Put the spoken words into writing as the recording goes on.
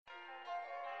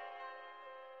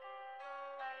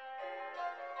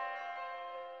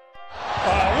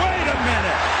Wait a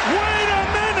minute! Wait a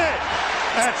minute!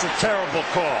 That's a terrible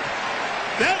call.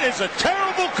 That is a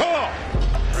terrible call.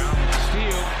 Brown with the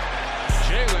steal.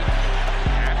 Jalen.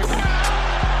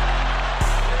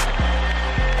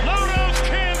 Blow those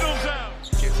candles out.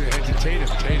 Gets it ahead to Tatum.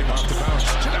 Tatum off the bounce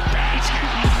to the basket.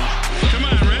 Come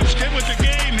on, Rips, get with the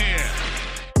game here.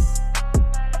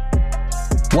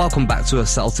 Welcome back to a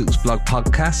Celtics Blog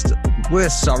podcast. We're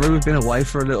sorry we've been away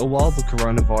for a little while. The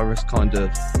coronavirus kind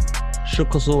of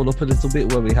shook us all up a little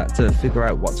bit where we had to figure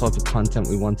out what type of content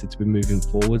we wanted to be moving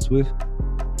forwards with.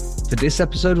 For this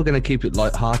episode, we're going to keep it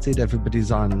lighthearted. Everybody's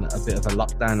on a bit of a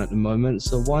lockdown at the moment,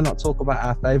 so why not talk about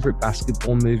our favourite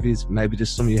basketball movies? Maybe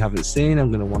just some you haven't seen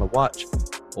and going to want to watch,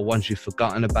 or ones you've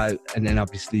forgotten about, and then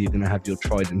obviously you're going to have your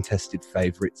tried and tested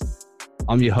favourites.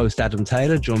 I'm your host, Adam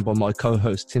Taylor, joined by my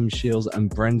co-host, Tim Shields and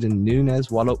Brendan Nunez.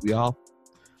 What up, y'all?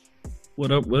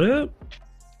 What up, what up?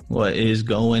 What is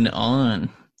going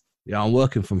on? Yeah, I'm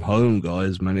working from home,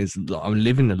 guys, man. I'm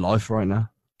living the life right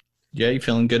now. Yeah, you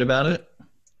feeling good about it?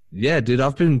 Yeah, dude,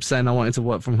 I've been saying I wanted to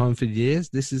work from home for years.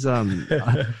 This is,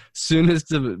 soon as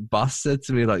the boss said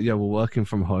to me, like, yeah, we're working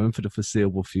from home for the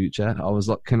foreseeable future, I was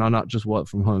like, can I not just work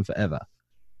from home forever?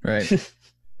 Right.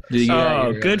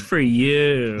 Good for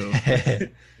you.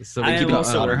 So I am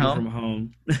also working home? from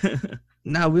home.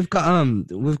 No, we've got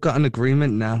an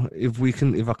agreement now. If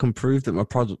I can prove that my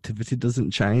productivity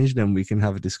doesn't change, then we can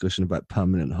have a discussion about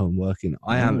permanent home working.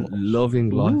 I am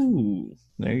loving life. Ooh,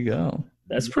 There you go.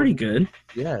 that's pretty good.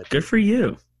 Yeah, Good for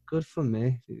you. good for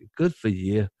me. Good for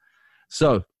you.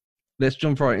 So let's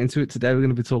jump right into it. Today we're going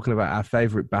to be talking about our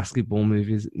favorite basketball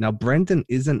movies. Now, Brendan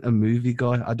isn't a movie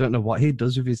guy. I don't know what he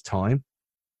does with his time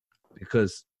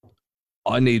because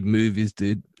I need movies,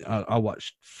 dude. I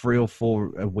watch 3 or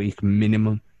 4 a week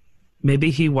minimum.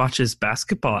 Maybe he watches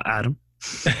basketball, Adam.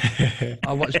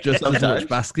 I watch just as much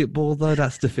basketball, though.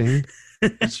 That's the thing.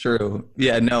 It's true.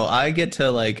 Yeah, no, I get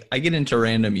into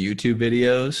random YouTube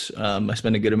videos. I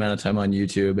spend a good amount of time on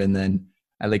YouTube, and then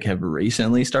I have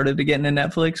recently started to get into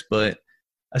Netflix. But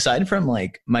aside from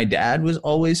my dad was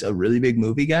always a really big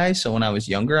movie guy. So when I was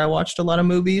younger, I watched a lot of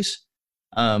movies.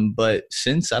 But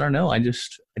since, I don't know, I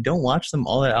don't watch them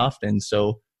all that often.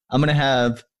 So I'm going to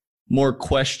have more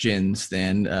questions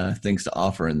than things to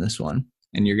offer in this one.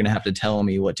 And you're going to have to tell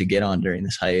me what to get on during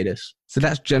this hiatus. So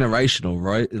that's generational,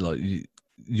 right? Like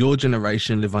your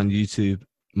generation live on YouTube.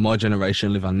 My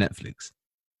generation live on Netflix.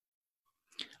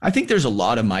 I think there's a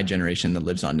lot of my generation that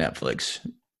lives on Netflix.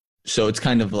 So it's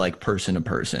kind of like person to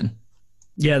person.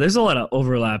 Yeah, there's a lot of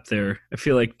overlap there. I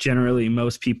feel like generally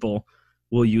most people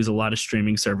will use a lot of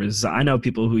streaming services. I know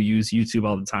people who use YouTube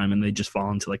all the time and they just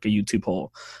fall into a YouTube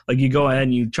hole. Like you go ahead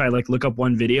and you try look up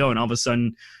one video and all of a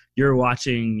sudden you're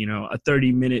watching, a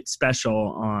 30-minute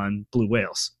special on blue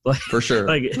whales. For sure.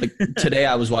 Today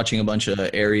I was watching a bunch of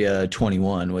Area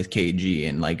 21 with KG,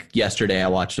 and yesterday I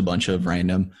watched a bunch of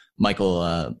random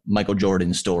Michael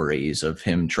Jordan stories of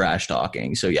him trash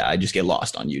talking. So yeah, I just get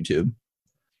lost on YouTube.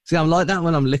 See, I'm like that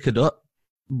when I'm liquored up,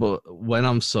 but when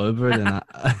I'm sober, then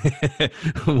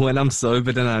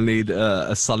I need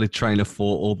a solid train of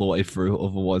thought all the way through.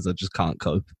 Otherwise, I just can't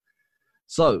cope.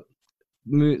 So,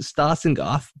 starting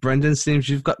off, Brendan, seems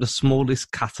you've got the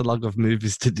smallest catalogue of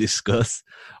movies to discuss.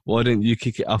 Why don't you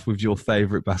kick it off with your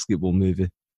favorite basketball movie?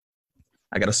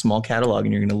 I got a small catalog,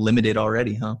 and you're going to limit it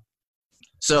already, huh?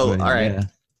 So, all right. Yeah.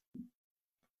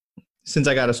 Since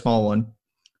I got a small one,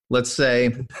 let's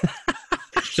say...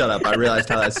 Shut up. I realized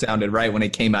how that sounded right when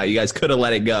it came out. You guys could have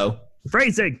let it go.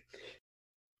 Phrasing.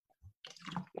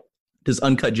 Does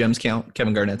Uncut Gems count?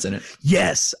 Kevin Garnett's in it.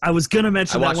 Yes. I was going to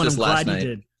mention that one. I'm glad you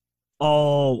did.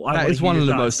 Oh, that is one of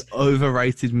the most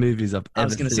overrated movies I've ever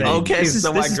seen. Okay,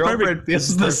 so my girlfriend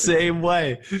feels the same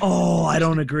way. Oh, I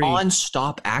don't agree.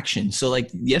 Non-stop action. So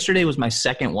yesterday was my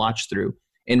second watch through.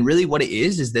 And really what it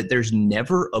is that there's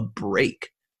never a break.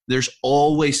 There's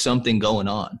always something going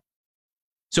on.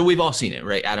 So we've all seen it,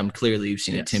 right? Adam, clearly you've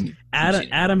seen it. Tim,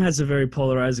 Adam has a very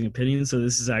polarizing opinion, so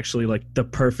this is actually the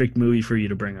perfect movie for you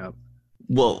to bring up.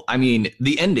 Well, I mean,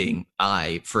 the ending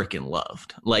I freaking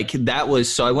loved.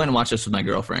 So I went and watched this with my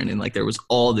girlfriend, and there was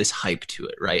all this hype to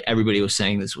it, right? Everybody was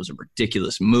saying this was a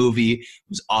ridiculous movie. It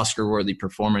was Oscar-worthy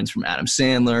performance from Adam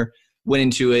Sandler. Went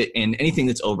into it, and anything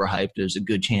that's overhyped, there's a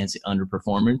good chance it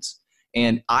underperformance.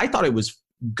 And I thought it was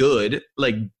good,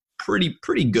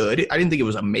 pretty good. I didn't think it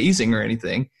was amazing or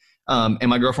anything. And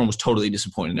my girlfriend was totally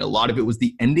disappointed. A lot of it was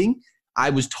the ending. I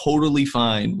was totally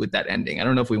fine with that ending. I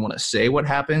don't know if we want to say what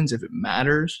happens, if it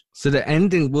matters. So the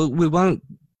ending, we won't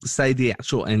say the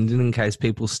actual ending in case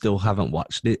people still haven't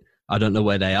watched it. I don't know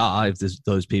where they are, if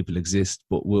those people exist,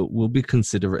 but we'll be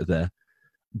considerate there.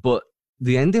 But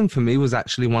the ending for me was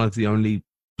actually one of the only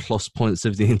plus points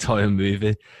of the entire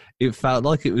movie. It felt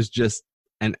like it was just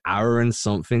an hour and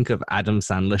something of Adam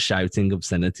Sandler shouting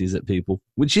obscenities at people,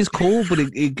 which is cool, but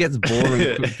it gets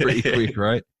boring pretty quick,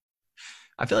 right?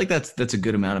 I feel like that's a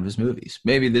good amount of his movies.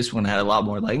 Maybe this one had a lot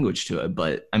more language to it,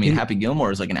 but I mean, Happy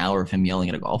Gilmore is like an hour of him yelling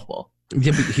at a golf ball.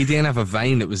 Yeah, but he didn't have a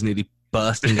vein that was nearly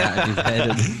bursting out of his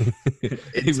head.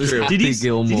 It was true. Happy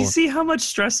Gilmore. Did you see how much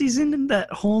stress he's in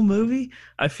that whole movie?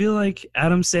 I feel like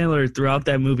Adam Sandler throughout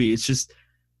that movie, it's just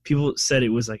people said it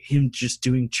was like him just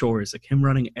doing chores, like him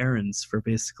running errands for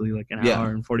basically like an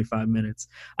hour and 45 minutes.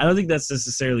 I don't think that's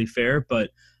necessarily fair, but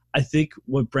I think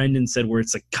what Brendan said where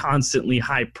it's like constantly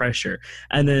high pressure.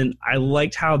 And then I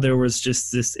liked how there was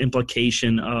just this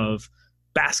implication of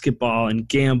basketball and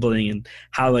gambling and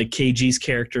how like KG's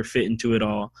character fit into it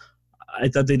all. I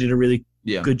thought they did a really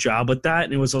good job with that.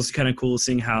 And it was also kind of cool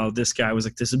seeing how this guy was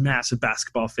like this massive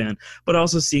basketball fan, but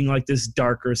also seeing like this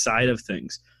darker side of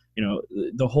things. You know,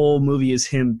 the whole movie is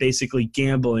him basically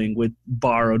gambling with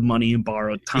borrowed money and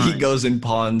borrowed time. He goes and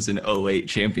pawns an 08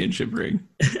 championship ring.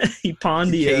 He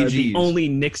pawned the only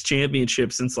Knicks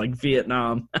championship since like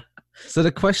Vietnam. So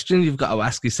the question you've got to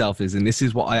ask yourself is, and this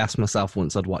is what I asked myself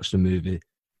once I'd watched the movie,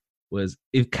 was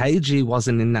if KG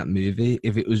wasn't in that movie,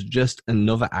 if it was just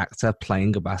another actor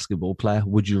playing a basketball player,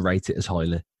 would you rate it as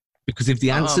highly? Because if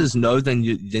the answer is no, then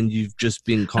you've just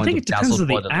been kind of dazzled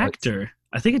by the actor.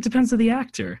 I think it depends on the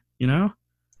actor, you know?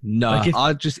 No, like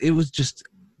it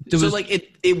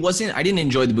wasn't, I didn't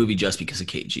enjoy the movie just because of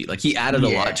KG. Like he added a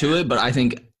lot to it, but I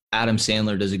think Adam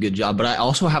Sandler does a good job. But I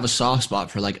also have a soft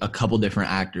spot for like a couple different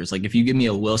actors. Like if you give me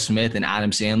a Will Smith and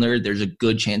Adam Sandler, there's a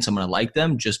good chance I'm going to like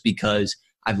them just because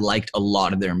I've liked a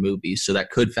lot of their movies. So that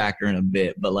could factor in a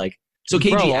bit. But like, so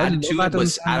KG added to it,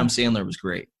 but Adam Sandler was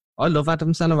great. I love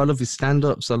Adam Sandler. I love his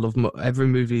stand-ups. I love every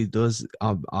movie he does.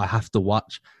 I have to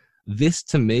watch. This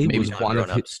to me was one of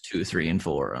his 2, 3, and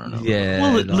 4. I don't know. Yeah.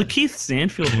 Well, Lakeith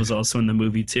Stanfield was also in the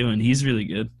movie too, and he's really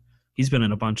good. He's been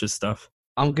in a bunch of stuff.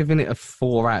 I'm giving it a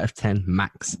 4 out of 10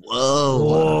 max.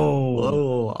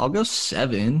 Whoa. I'll go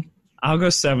 7. I'll go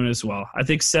 7 as well. I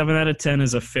think 7 out of 10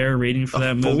 is a fair rating for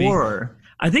that movie. 4.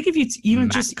 I think if you even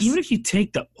if you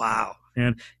take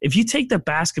if you take the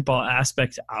basketball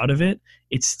aspect out of it,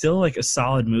 it's still like a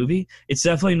solid movie. It's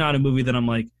definitely not a movie that I'm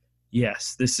like,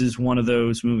 yes, this is one of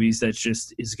those movies that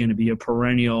just is going to be a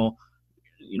perennial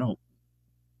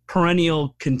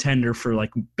contender for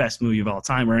like best movie of all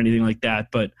time or anything like that.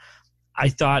 But I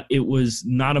thought it was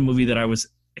not a movie that I was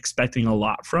expecting a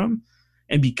lot from.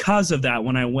 And because of that,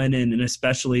 when I went in, and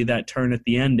especially that turn at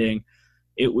the ending,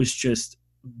 it was just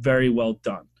very well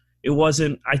done. It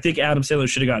wasn't, I think Adam Sandler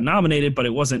should have got nominated, but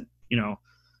it wasn't,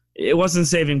 it wasn't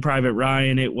Saving Private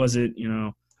Ryan. It wasn't,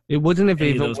 it wouldn't have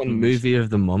even won movie of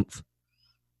the month.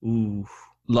 Ooh.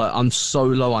 Like, I'm so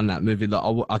low on that movie.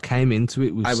 Like, I came into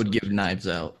it with... I would give Knives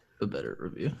Out a better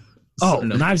review.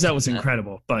 Knives Out was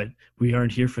incredible, but we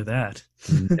aren't here for that.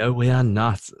 No, we are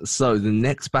not. So the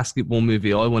next basketball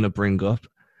movie I want to bring up,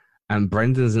 and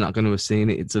Brendan's not going to have seen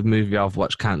it, it's a movie I've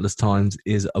watched countless times,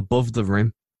 is Above the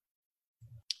Rim.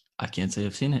 I can't say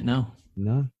I've seen it, no.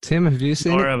 No? Tim, have you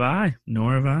seen it? Nor have I,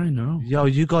 no. Yo,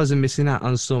 you guys are missing out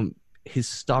on some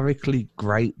historically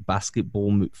great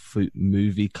basketball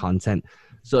movie content.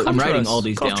 So I'm writing all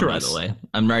these down, by the way.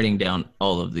 I'm writing down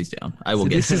all of these down. I will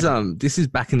get this is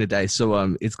back in the day.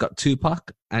 So it's got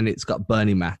Tupac and it's got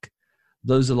Bernie Mac.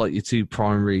 Those are like your two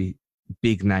primary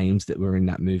big names that were in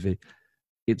that movie.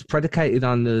 It's predicated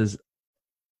on there's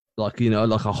like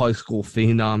a high school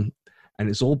phenom, and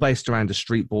it's all based around a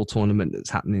street ball tournament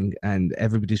that's happening, and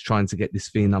everybody's trying to get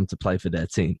this phenom to play for their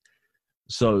team.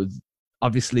 So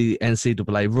obviously,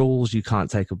 NCAA rules, you can't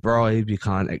take a bribe, you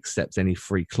can't accept any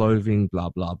free clothing, blah,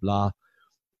 blah, blah.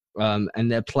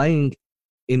 And they're playing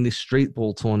in this street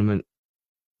ball tournament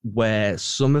where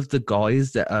some of the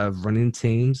guys that are running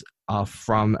teams are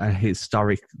from a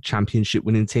historic championship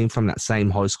winning team from that same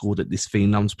high school that this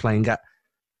phenom's playing at.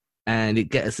 And it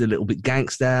gets a little bit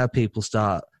gangster. People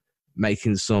start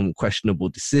making some questionable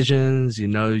decisions.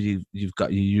 You've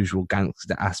got your usual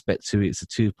gangster aspect to it. It's a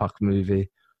Tupac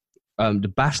movie.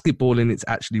 The basketball in it's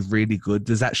actually really good.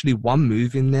 There's actually one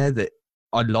move in there that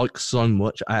I like so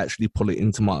much, I actually pull it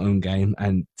into my own game.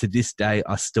 And to this day,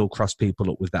 I still cross people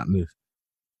up with that move.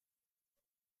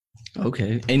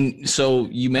 Okay. And so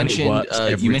you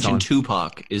mentioned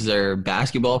Tupac. Is there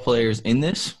basketball players in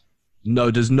this?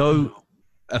 No, there's no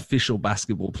official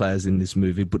basketball players in this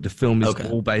movie, but the film is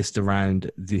all based around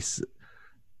this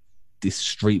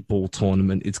street ball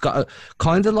tournament. It's got a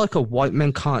kind of like a white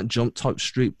men can't jump type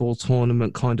street ball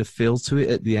tournament kind of feel to it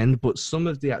at the end, but some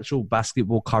of the actual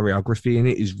basketball choreography in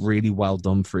it is really well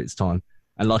done for its time.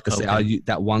 And like I said,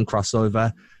 that one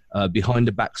crossover, behind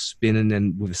the back spin and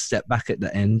then with a step back at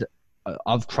the end,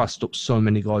 I've crossed up so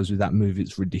many guys with that movie.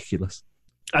 It's ridiculous.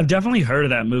 I've definitely heard of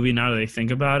that movie now that I think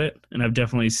about it. And I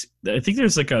think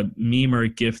there's like a meme or a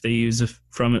GIF they use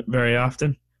from it very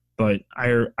often. But I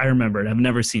remember it. I've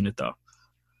never seen it though.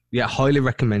 Yeah, highly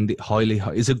recommend it. Highly.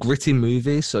 It's a gritty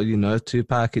movie. So,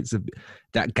 Tupac,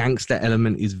 that gangster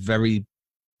element is very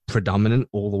predominant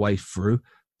all the way through.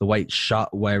 The way it's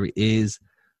shot, where it is.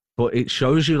 But it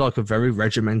shows you like a very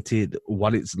regimented,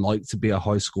 what it's like to be a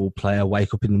high school player,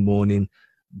 wake up in the morning,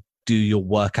 do your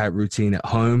workout routine at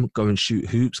home, go and shoot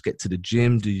hoops, get to the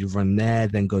gym, do your run there,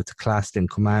 then go to class, then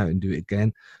come out and do it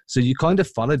again. So you kind of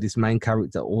follow this main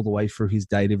character all the way through his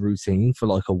daily routine for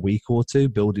like a week or two,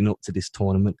 building up to this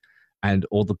tournament and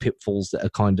all the pitfalls that are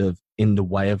kind of in the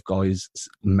way of guys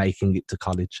making it to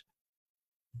college.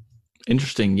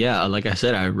 Interesting. Yeah, like I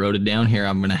said, I wrote it down here.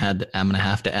 I'm gonna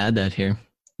have to add that here.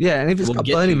 Yeah, and if it's got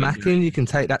Bernie Mac in, you can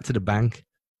take that to the bank.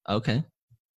 Okay,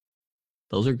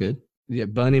 those are good. Yeah,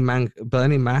 Bernie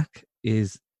Mac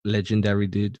is legendary,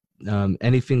 dude.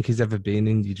 Anything he's ever been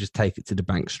in, you just take it to the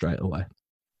bank straight away.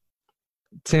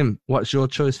 Tim, what's your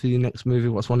choice for your next movie?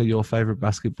 What's one of your favorite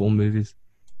basketball movies?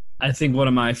 I think one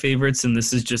of my favorites, and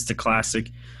this is just a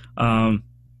classic, and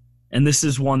this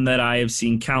is one that I have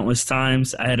seen countless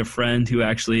times. I had a friend who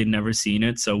actually had never seen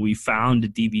it, so we found a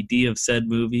DVD of said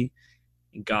movie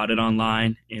and got it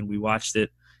online, and we watched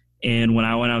it. And when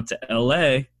I went out to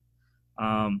LA,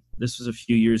 this was a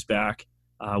few years back,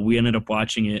 we ended up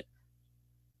watching it,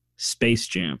 Space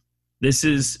Jam.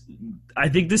 I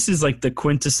think this is like the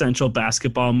quintessential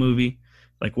basketball movie.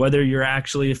 Like whether you're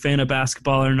actually a fan of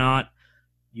basketball or not,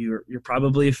 you're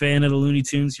probably a fan of the Looney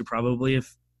Tunes. You probably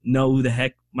know who the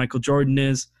heck Michael Jordan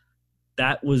is.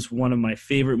 That was one of my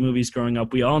favorite movies growing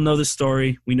up. We all know the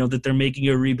story. We know that they're making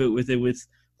a reboot with it with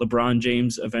LeBron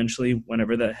James eventually,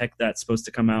 whenever the heck that's supposed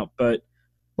to come out. But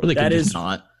or they could just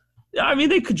not. I mean,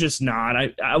 they could just not.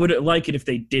 I would like it if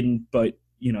they didn't, but,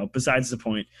 besides the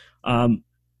point.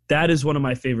 That is one of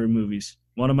my favorite movies.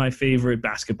 One of my favorite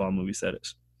basketball movies, that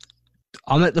is.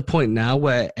 I'm at the point now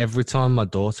where every time my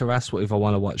daughter asks what if I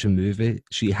want to watch a movie,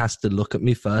 she has to look at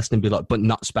me first and be like, but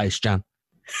not Space Jam.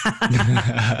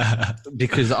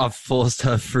 Because I've forced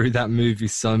her through that movie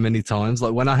so many times.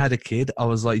 Like when I had a kid, I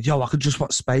was like, I could just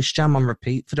watch Space Jam on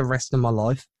repeat for the rest of my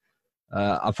life.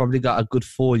 I probably got a good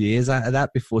 4 years out of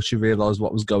that before she realized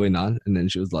what was going on. And then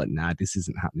she was like, nah, this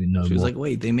isn't happening no more. She was like,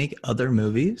 wait, they make other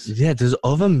movies? Yeah, there's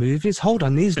other movies. Hold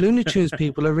on, these Looney Tunes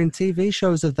people are in TV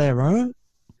shows of their own.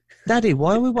 Daddy,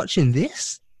 why are we watching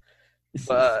this?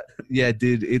 But yeah,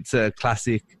 dude, it's a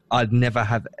classic.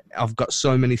 I've got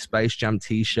so many Space Jam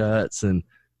t-shirts and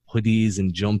hoodies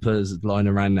and jumpers lying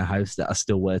around the house that I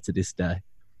still wear to this day.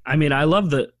 I mean, I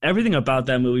love everything about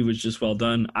that movie was just well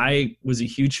done. I was a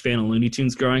huge fan of Looney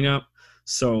Tunes growing up.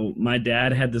 So my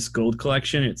dad had this gold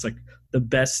collection. It's like the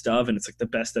best of, and it's like the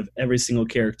best of every single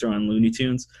character on Looney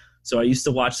Tunes. So I used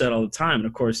to watch that all the time. And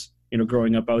of course,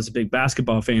 growing up, I was a big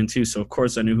basketball fan too. So of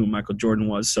course I knew who Michael Jordan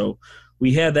was. So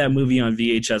we had that movie on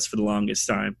VHS for the longest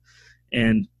time.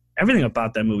 And everything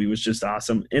about that movie was just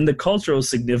awesome. And the cultural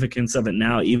significance of it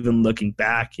now, even looking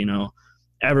back,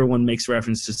 everyone makes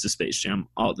references to Space Jam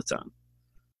all the time.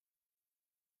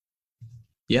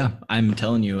 Yeah, I'm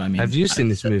telling you. I mean, have you seen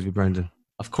this movie, Brendan?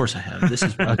 Of course I have. This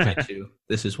is one of my two.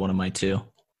 This is one of my two.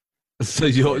 So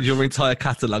your entire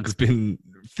catalog has been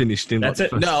finished in. That's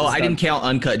it. No, I didn't count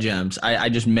Uncut Gems. I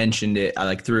just mentioned it.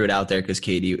 I threw it out there because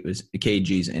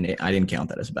KG's in it. I didn't count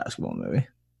that as a basketball movie.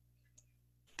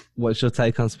 What's your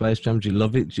take on Space Jam? Do you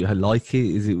love it? Do you like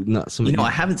it? Is it not something? I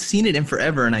haven't seen it in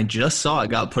forever, and I just saw it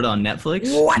got put on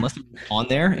Netflix. What? It must have been on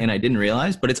there, and I didn't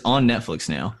realize, but it's on Netflix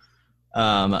now.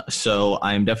 So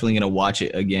I'm definitely gonna watch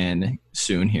it again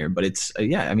soon here. But it's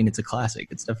it's a classic.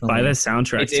 It's definitely by the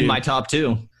soundtrack. It's in my top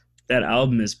 2. That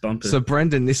album is bumping. So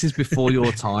Brendan, this is before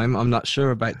your time. I'm not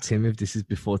sure about Tim if this is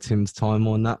before Tim's time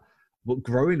or not. But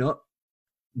growing up,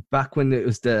 back when it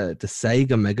was the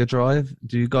Sega Mega Drive,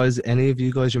 any of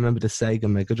you guys remember the Sega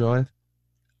Mega Drive?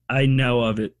 I know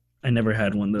of it. I never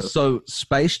had one though. So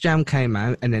Space Jam came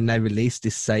out, and then they released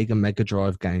this Sega Mega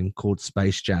Drive game called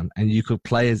Space Jam, and you could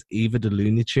play as either the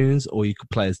Looney Tunes or you could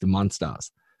play as the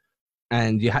Monstars.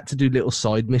 And you had to do little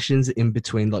side missions in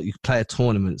between, like you could play a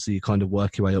tournament, so you kind of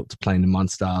work your way up to playing the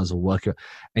Monstars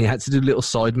and you had to do little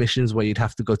side missions where you'd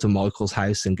have to go to Michael's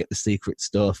house and get the secret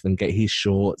stuff and get his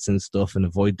shorts and stuff and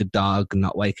avoid the dog and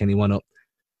not wake anyone up.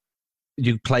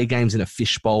 You play games in a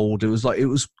fishbowl. It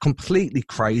was completely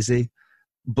crazy.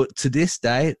 But to this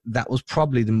day, that was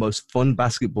probably the most fun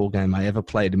basketball game I ever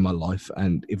played in my life.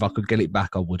 And if I could get it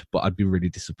back, I would, but I'd be really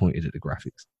disappointed at the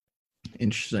graphics.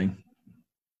 Interesting.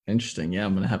 Yeah,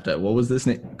 I'm gonna have to. What was this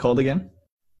called again?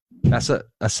 That's a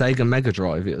Sega Mega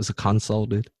Drive. It was a console,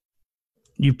 dude.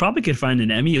 You probably could find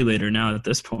an emulator now at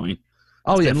this point.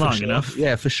 Oh, It's yeah, been for long sure. enough.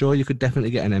 Yeah, for sure. You could definitely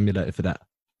get an emulator for that.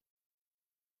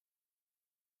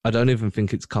 I don't even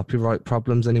think it's copyright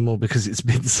problems anymore because it's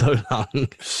been so long.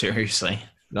 Seriously.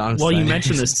 No, Well, you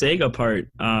mentioned the Sega part.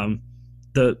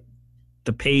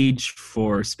 The page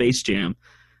for Space Jam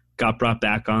got brought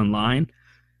back online.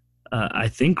 I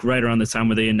think right around the time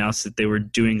where they announced that they were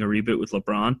doing a reboot with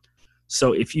LeBron.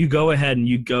 So if you go ahead and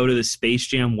you go to the Space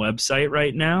Jam website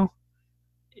right now,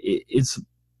 it's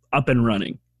up and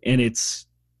running, and it's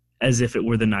as if it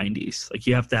were the 90s. Like,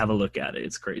 you have to have a look at it.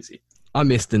 It's crazy. I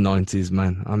miss the 90s,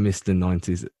 man. I miss the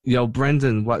 90s. Yo,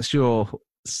 Brendan, what's your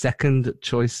second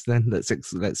choice then?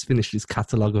 Let's finish this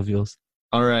catalog of yours.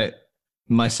 All right.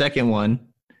 My second one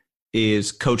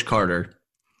is Coach Carter.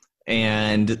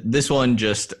 And this one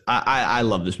just, I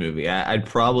love this movie. I'd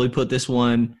probably put this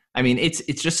one, I mean, it's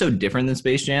just so different than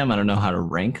Space Jam. I don't know how to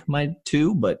rank my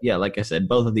two, but yeah, like I said,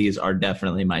 both of these are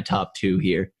definitely my top two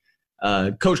here.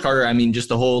 Coach Carter, I mean, just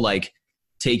the whole, like,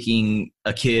 taking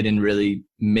a kid and really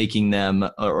making them,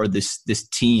 or this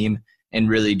team, and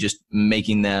really just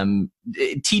making them,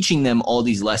 teaching them all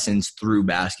these lessons through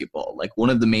basketball. Like, one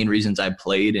of the main reasons I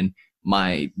played, and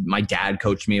my dad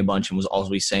coached me a bunch and was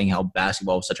always saying how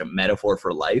basketball was such a metaphor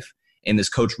for life. And this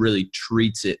coach really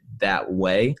treats it that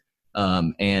way.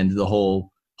 And the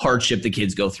whole hardship the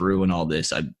kids go through and all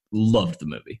this, I loved the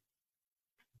movie.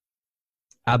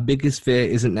 Our biggest fear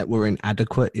isn't that we're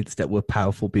inadequate; it's that we're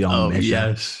powerful beyond measure.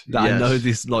 Yes. I know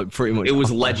this, like, pretty much. It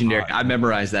was legendary. I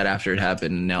memorized that after it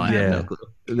happened, and now I have no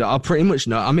clue. I pretty much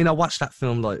know. I mean, I watched that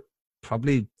film like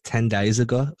probably 10 days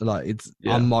ago. Like,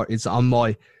 I'm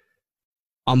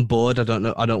bored. I don't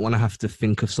know. I don't want to have to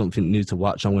think of something new to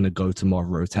watch. I'm going to go to my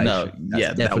rotation. No,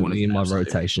 That's definitely in my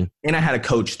rotation. And I had a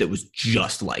coach that was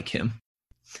just like him.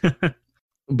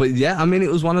 But yeah, I mean,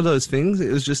 it was one of those things. It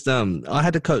was just, I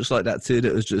had a coach like that too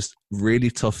that was just really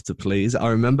tough to please. I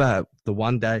remember the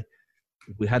one day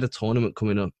we had a tournament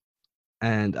coming up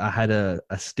and I had a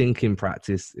stinking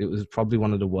practice. It was probably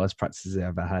one of the worst practices I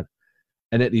ever had.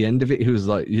 And at the end of it, he was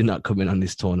like, "You're not coming on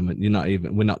this tournament.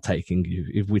 We're not taking you.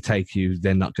 If we take you,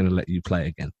 they're not going to let you play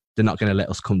again. They're not going to let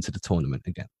us come to the tournament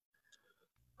again."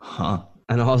 Huh.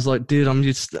 And I was like, "Dude, I'm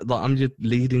your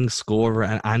leading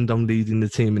scorer and I'm leading the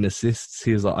team in assists."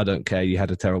 He was like, "I don't care. You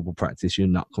had a terrible practice. You're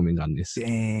not coming on this."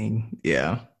 Dang.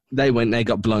 Yeah. They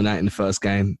got blown out in the first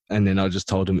game. And then I just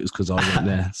told him it was because I went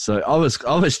there. So I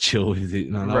was chill with it,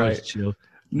 man. I was chill.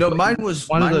 No, But mine was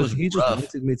one of those, was he just rough.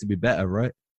 wanted me to be better,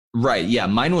 right? Right. Yeah.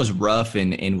 Mine was rough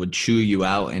and would chew you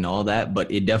out and all that,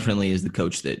 but it definitely is the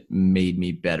coach that made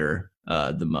me better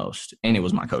the most. And it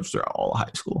was my coach throughout all of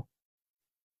high school.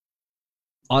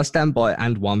 I stand by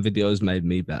and one videos made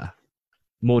me better.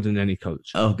 More than any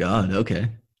coach. Oh, God. Okay.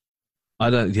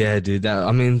 Dude.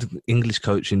 I mean, English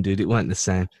coaching, dude, it weren't the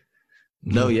same.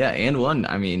 No, yeah. And one,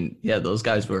 I mean, yeah, those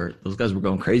guys were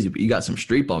going crazy, but you got some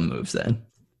street ball moves then.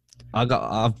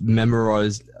 I've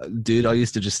memorized, dude. I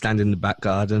used to just stand in the back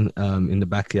garden, in the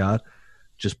backyard,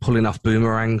 just pulling off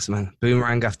boomerangs, man.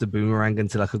 Boomerang after boomerang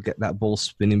until I could get that ball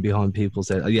spinning behind people's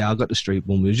head. Yeah, I got the street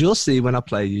ball moves. You'll see when I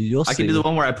play you. You'll see. I can do the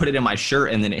one where I put it in my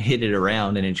shirt and then it hit it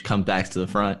around and it comes back to the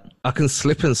front. I can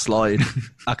slip and slide.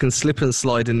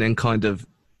 And then kind of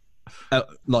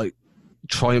like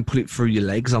try and put it through your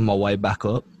legs on my way back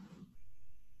up.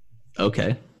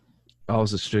 Okay. I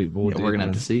was a street ball. Yeah, dude, we're gonna man.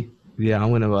 have to see. Yeah,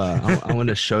 I'm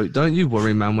gonna show. Don't you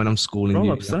worry, man. When I'm schooling Roll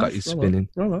you, up, I son. got you spinning.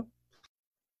 Roll up.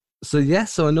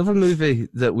 So another movie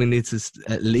that we need to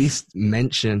at least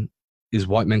mention is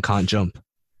White Men Can't Jump.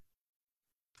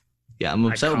 Yeah, I'm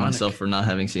upset with Iconic. myself for not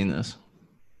having seen this.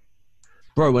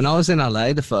 Bro, when I was in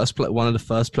LA, one of the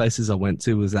first places I went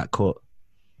to was that court.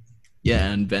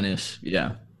 Yeah, and Venice.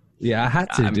 Yeah. Yeah, I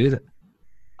had to, dude.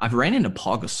 I've ran into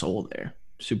Paul Gasol there.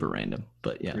 Super random,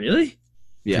 but yeah. Really?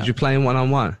 Yeah. Did you play him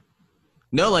one-on-one?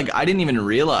 No, like I didn't even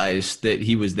realize that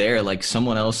he was there. Like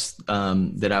someone else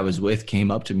that I was with came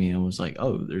up to me and was like,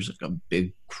 "Oh, there's like a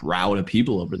big crowd of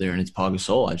people over there, and it's Paul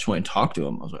Gasol." I just went and talked to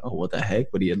him. I was like, "Oh, what the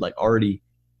heck?" But he had like already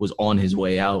was on his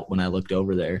way out when I looked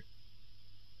over there.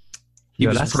 He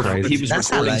was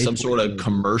recording some sort of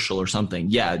commercial or something.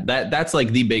 Yeah, that's like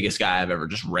the biggest guy I've ever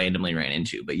just randomly ran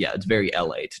into. But yeah, it's very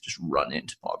LA to just run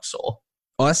into Paul Gasol.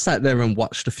 I sat there and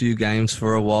watched a few games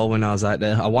for a while when I was out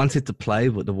there. I wanted to play,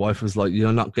 but the wife was like,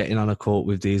 "You're not getting on a court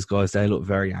with these guys. They look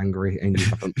very angry and you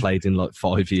haven't played in like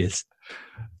 5 years."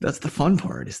 That's the fun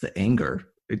part, is the anger.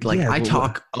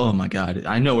 Oh my God.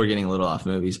 I know we're getting a little off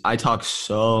movies. I talk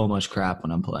so much crap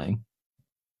when I'm playing.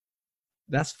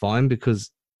 That's fine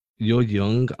because You're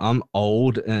young. I'm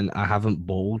old, and I haven't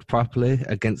balled properly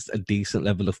against a decent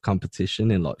level of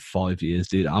competition in like 5 years,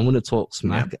 dude. I'm gonna talk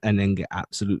smack and then get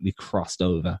absolutely crossed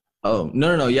over. Oh,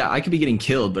 no. Yeah, I could be getting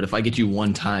killed, but if I get you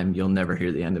one time, you'll never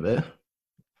hear the end of it.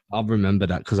 I'll remember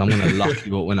that because I'm gonna lock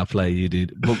you up when I play you,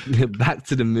 dude. But back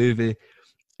to the movie.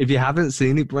 If you haven't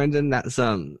seen it, Brendan, that's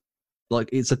like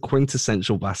it's a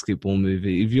quintessential basketball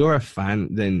movie. If you're a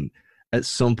fan, then at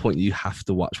some point you have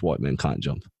to watch White Men Can't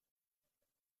Jump.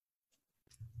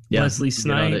 Yeah, Wesley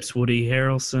Snipes, Woody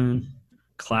Harrelson,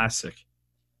 classic.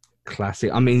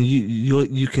 I mean,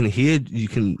 you can hear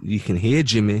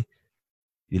Jimmy.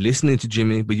 You're listening to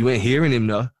Jimmy, but you ain't hearing him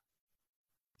though.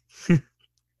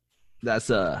 That's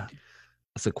a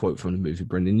quote from the movie,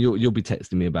 Brendan. You'll be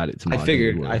texting me about it tomorrow.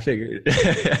 I figured.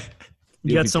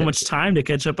 You got so much time to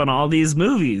catch up on all these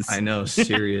movies. I know,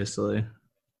 seriously.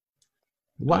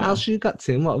 What else you got,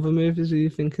 Tim? What other movies are you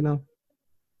thinking of?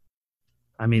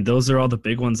 I mean, those are all the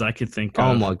big ones I could think of.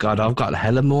 Oh my God, I've got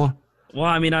hella more. Well,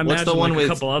 I mean, I What's imagine the one like with- a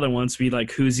couple other ones be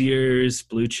like Hoosiers,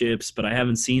 Blue Chips, but I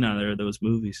haven't seen either of those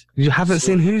movies. You haven't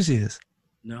seen Hoosiers?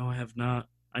 No, I have not.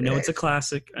 I know it's a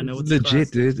classic. I know It's it's legit,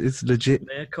 a classic. dude. It's legit.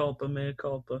 Mea culpa, mea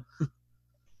culpa.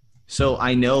 So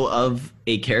I know of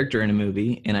a character in a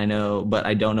movie, but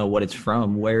I don't know what it's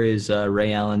from. Where is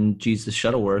Ray Allen, Jesus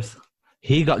Shuttleworth?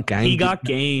 He got game. He got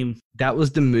game. That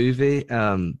was the movie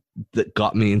that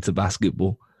got me into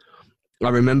basketball. I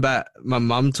remember my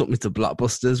mum took me to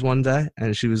Blockbusters one day,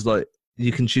 and she was like,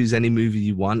 "You can choose any movie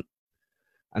you want."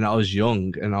 And I was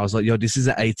young, and I was like, "Yo, this is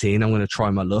at 18. I'm going to try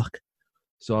my luck."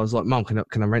 So I was like, "Mum, can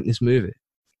I rent this movie?"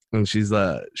 And she's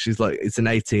like, "It's an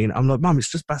 18." I'm like, "Mum,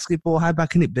 it's just basketball. How bad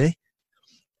can it be?"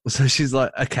 So she's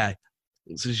like, "Okay."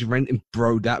 So she rented,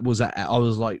 bro. That was I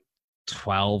was like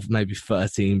 12, maybe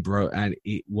 13, bro, and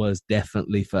it was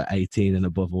definitely for 18 and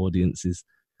above audiences.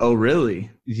 Oh,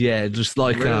 really? Yeah, just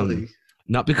like Really?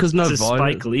 not because no It's a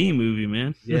violence. Spike Lee movie,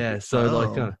 man. Yeah, so Oh.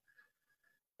 like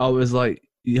I was like,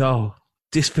 "Yo,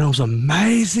 this film's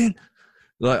amazing."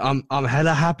 Like I'm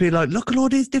hella happy. Like, look at all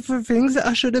these different things that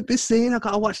I should have been seeing. I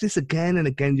gotta watch this again and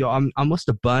again. Yo, I must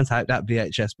have burnt out that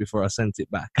VHS before I sent it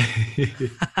back.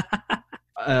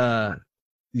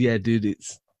 Yeah, dude,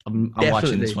 I'm watching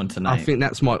definitely- this one tonight. I think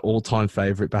that's my all-time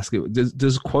favorite basketball.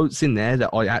 There's quotes in there that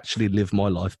I actually live my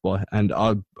life by, and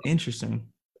Interesting.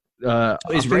 is Oh,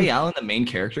 is Ray Allen the main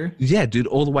character? Yeah, dude,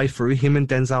 all the way through him and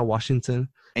Denzel Washington.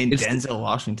 And It's- Denzel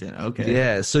Washington. Okay.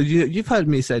 Yeah, so you've heard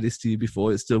me say this to you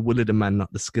before. It's the will of the man,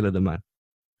 not the skill of the man.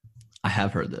 I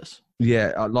have heard this.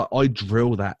 Yeah, I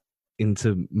drill that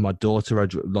into my daughter. I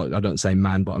don't say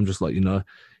man, but I'm just like,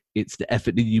 it's the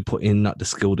effort that you put in, not the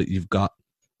skill that you've got.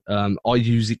 I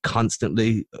use it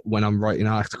constantly when I'm writing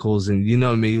articles, and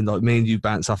me, like me and you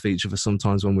bounce off each other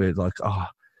sometimes when we're like,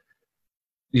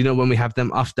 when we have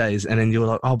them off days, and then you're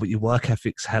like, oh, but your work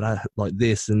ethics had like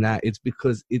this and that. It's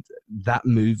because that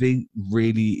movie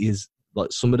really is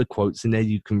like some of the quotes in there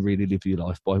you can really live your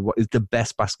life by. What is the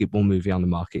best basketball movie on the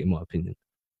market, in my opinion?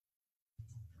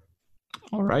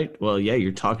 All right. Well, yeah,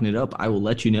 you're talking it up. I will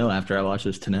let you know after I watch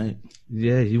this tonight.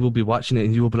 Yeah, you will be watching it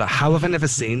and you will be like, how have I never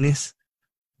seen this?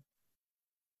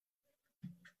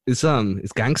 It's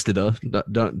gangster though.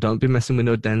 Don't be messing with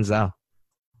no Denzel.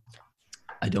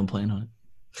 I don't plan on it.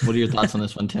 What are your thoughts on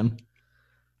this one, Tim?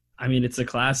 I mean, it's a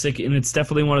classic, and it's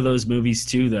definitely one of those movies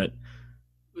too that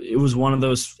it was one of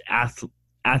those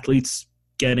athletes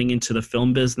getting into the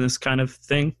film business kind of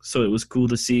thing. So it was cool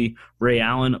to see Ray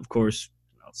Allen, of course,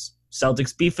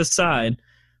 Celtics beef aside,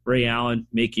 Ray Allen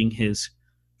making his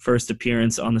first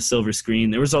appearance on the silver screen.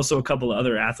 There was also a couple of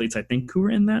other athletes, I think, who were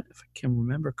in that, if I can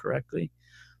remember correctly.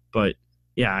 But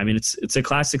yeah, I mean, it's a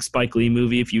classic Spike Lee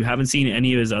movie. If you haven't seen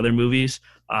any of his other movies,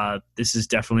 this is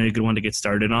definitely a good one to get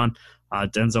started on.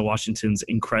 Denzel Washington's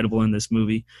incredible in this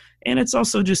movie. And it's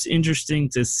also just interesting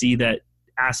to see that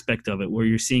aspect of it where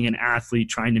you're seeing an athlete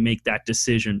trying to make that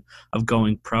decision of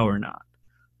going pro or not.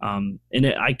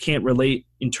 I can't relate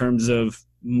in terms of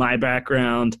my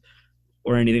background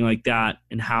or anything like that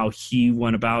and how he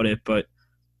went about it, but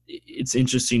it's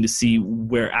interesting to see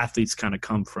where athletes kind of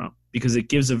come from because it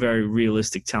gives a very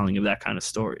realistic telling of that kind of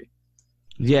story.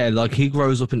 Yeah, like he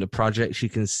grows up in the projects. You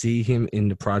can see him in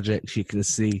the projects. You can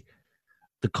see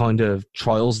the kind of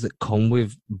trials that come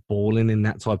with balling in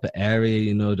that type of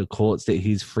area, the courts that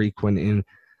he's frequenting.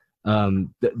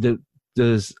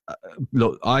 There's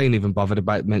look, I ain't even bothered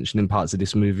about mentioning parts of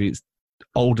this movie. It's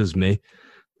old as me.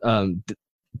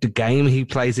 The game he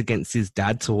plays against his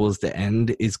dad towards the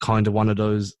end is kind of one of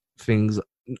those things.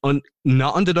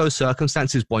 Not under those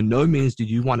circumstances. By no means do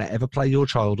you want to ever play your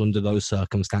child under those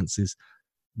circumstances.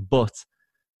 But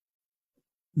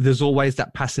there's always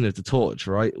that passing of the torch,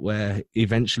 right? Where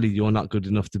eventually you're not good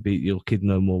enough to beat your kid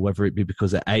no more, whether it be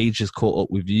because their age has caught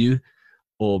up with you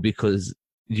or because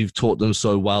you've taught them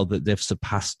so well that they've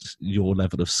surpassed your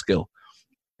level of skill.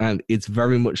 And it's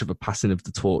very much of a passing of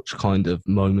the torch kind of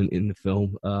moment in the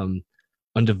film,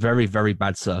 under very, very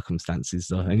bad circumstances,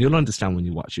 though. And you'll understand when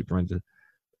you watch it, Brendan.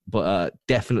 But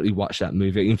definitely watch that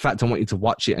movie. In fact, I want you to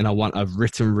watch it, and I want a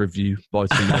written review by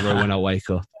tomorrow when I wake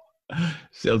up.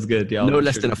 Sounds good. Yeah, no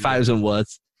less than 1,000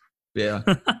 words. Yeah.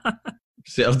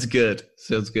 Sounds good.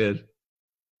 Sounds good.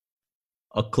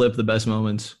 I'll clip the best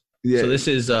moments. Yeah.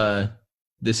 So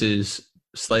this is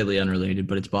slightly unrelated,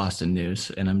 but it's Boston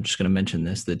news, and I'm just going to mention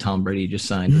this: that Tom Brady just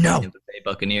signed with the Tampa Bay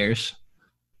Buccaneers.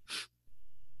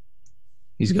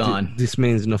 He's gone. This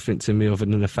means nothing to me other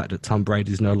than the fact that Tom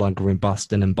Brady's no longer in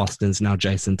Boston, and Boston's now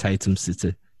Jason Tatum's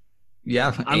city.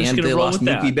 Yeah, and they lost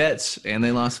Mookie Betts.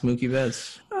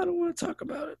 I don't want to talk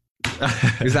about it.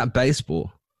 Is that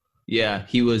baseball? Yeah,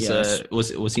 he was. Yes.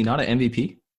 Was he not an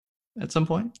MVP at some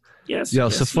point? Yes. Yeah,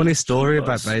 it's a funny story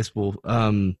about baseball.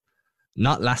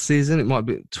 Not last season. It might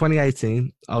be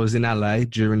 2018. I was in LA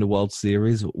during the World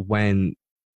Series when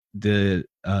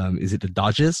is it the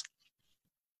Dodgers?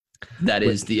 That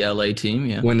is the LA team.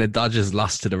 Yeah. When the Dodgers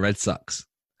lost to the Red Sox.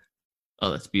 Oh,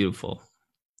 that's beautiful.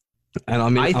 And I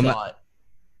mean,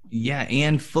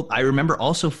 and I remember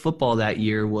also football that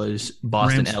year was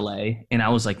Boston, LA, and I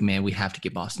was like, man, we have to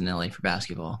get Boston, LA for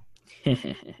basketball.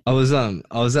 I was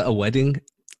at a wedding,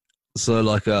 so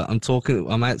like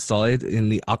I'm outside in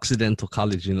the Occidental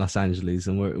College in Los Angeles,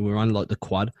 and we're on like the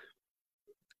quad,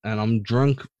 and I'm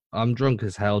drunk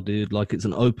as hell, dude. Like, it's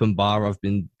an open bar. I've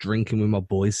been drinking with my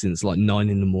boys since like 9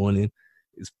 a.m.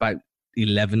 It's about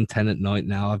 10 at night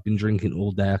now. I've been drinking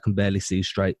all day. I can barely see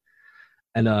straight.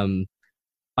 And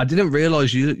I didn't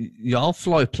realize y'all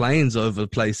fly planes over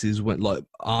places when like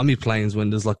army planes when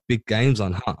there's like big games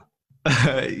on, huh?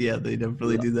 Yeah, they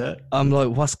definitely do that. I'm like,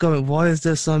 why is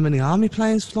there so many army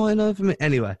planes flying over me?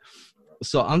 Anyway,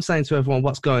 so I'm saying to everyone,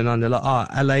 what's going on? They're like,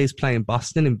 LA is playing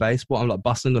Boston in baseball. I'm like,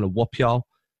 Boston gonna whoop y'all.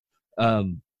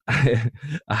 I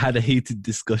had a heated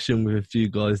discussion with a few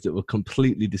guys that were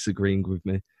completely disagreeing with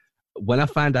me. When I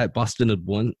found out Boston had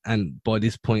won, and by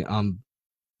this point I'm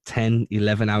 10,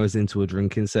 11 hours into a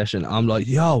drinking session, I'm like,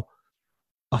 yo,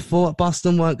 I thought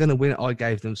Boston weren't going to win. I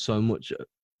gave them so much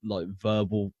like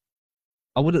verbal,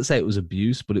 I wouldn't say it was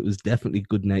abuse, but it was definitely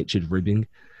good-natured ribbing.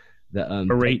 That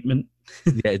beratement.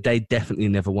 Yeah, they definitely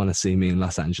never want to see me in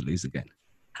Los Angeles again.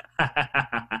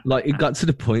 Like, it got to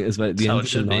the point as well at the end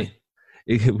of the night.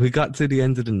 We got to the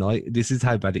end of the night. This is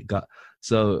how bad it got.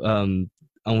 So I'm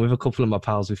with a couple of my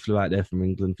pals. We flew out there from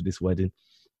England for this wedding.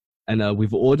 And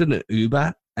we've ordered an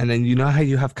Uber. And then you know how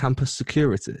you have campus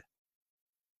security?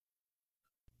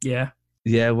 Yeah.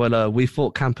 Yeah, well, we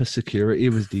thought campus security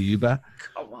was the Uber.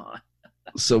 Come on.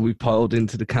 So we piled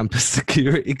into the campus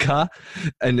security car.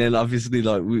 And then obviously,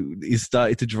 like, he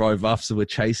started to drive off. So we're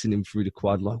chasing him through the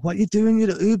quad. Like, what are you doing?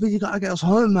 You're the Uber. You got to get us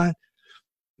home, man.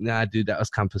 Nah, dude, that was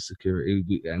campus security.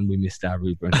 And we missed our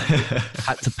Uber. And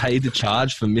had to pay the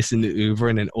charge for missing the Uber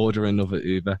and then order another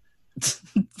Uber.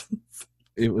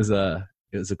 It was a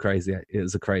crazy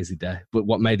day. But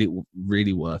what made it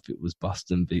really worth it was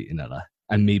Boston beating LA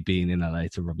and me being in LA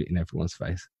to rub it in everyone's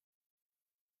face.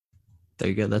 There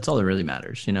you go. That's all that really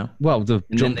matters, you know? Well, the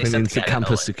jumping into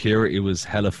campus security was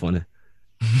hella funny.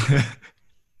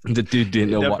 The dude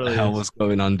didn't know what the hell was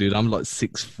going on, dude. I'm like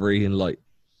 6'3" and like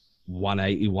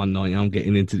 180,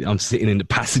 190. I'm sitting in the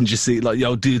passenger seat like,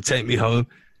 yo, dude, take me home.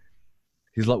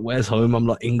 He's like, where's home? I'm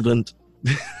like, England.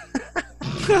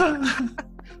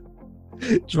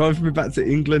 Drive me back to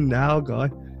England now,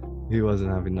 guy. He wasn't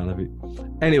having none of it.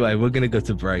 Anyway, we're going to go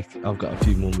to break. I've got a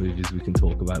few more movies we can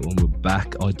talk about when we're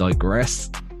back. I digress.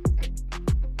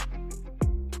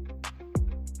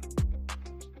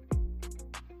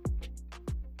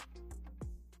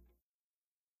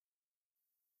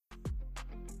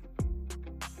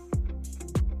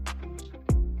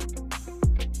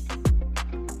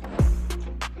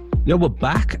 Yo, we're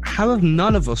back. How have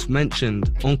none of us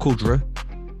mentioned Uncle Drew?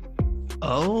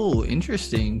 Oh,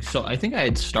 interesting. So I think I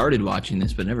had started watching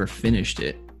this, but never finished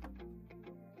it.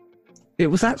 It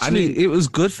was actually, it was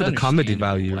good for the comedy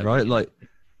value, right? Like,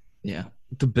 yeah,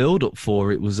 the build up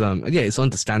for it was, yeah, it's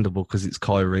understandable because it's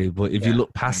Kyrie, but if you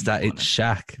look past that, it's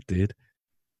Shaq, dude.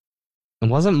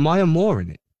 And wasn't Maya Moore in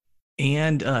it?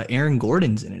 And Aaron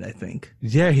Gordon's in it, I think.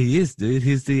 Yeah, he is, dude.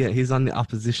 He's on the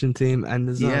opposition team, and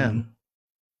there's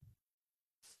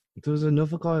there was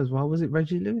another guy as well. Was it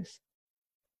Reggie Lewis?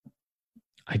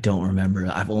 I don't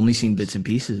remember. I've only seen bits and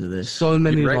pieces of this. So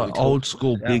many You're right, like we totally old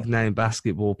school yeah. big name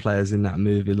basketball players in that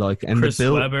movie, like and Chris the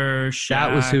build. Webber, Shaq.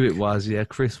 That was who it was, yeah,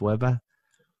 Chris Webber.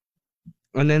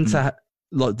 And then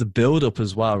like the build up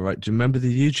as well, right? Do you remember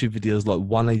the YouTube videos, like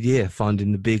one a year,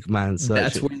 finding the big man?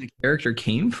 That's where the character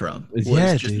came from.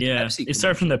 Yeah, just dude. Yeah, Pepsi it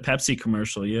started from the commercial. Pepsi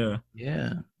commercial. Yeah.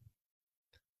 Yeah.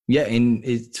 Yeah, and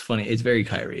it's funny. It's very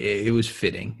Kyrie. It was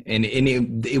fitting, and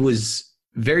it was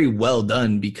very well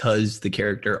done because the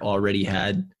character already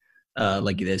had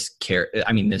like this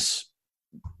this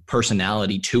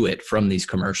personality to it from these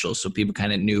commercials, so people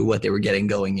kind of knew what they were getting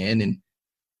going in. And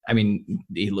I mean,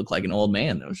 he looked like an old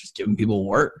man that was just giving people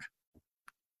work.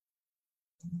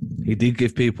 He did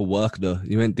give people work though.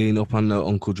 You ain't Dean up on no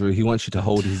Uncle Drew. He wants you to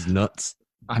hold his nuts.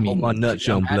 I mean, my nuts,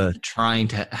 young blood.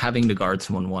 Having to guard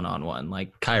someone 1-on-1,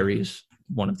 like Kyrie is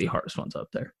one of the hardest ones up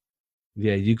there.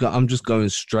 Yeah, I'm just going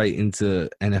straight into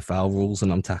NFL rules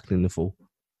and I'm tackling the fool.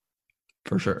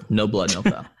 For sure. No blood, no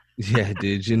foul. Yeah,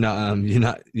 dude. You're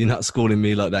not schooling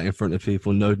me like that in front of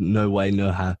people. No way,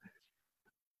 no how.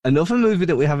 Another movie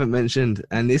that we haven't mentioned,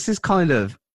 and this is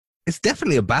it's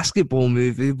definitely a basketball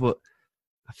movie, but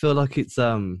I feel like it's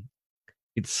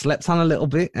slept on a little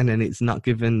bit, and then it's not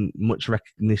given much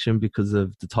recognition because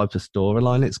of the type of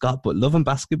storyline it's got. But Love and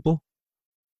Basketball.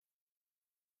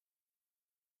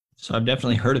 So I've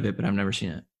definitely heard of it, but I've never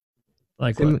seen it.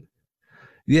 Like what?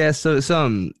 Yeah, so it's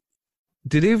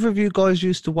did either of you guys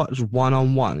used to watch One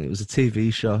on One? It was a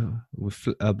TV show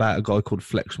about a guy called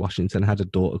Flex Washington, had a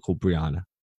daughter called Brianna.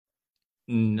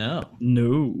 No.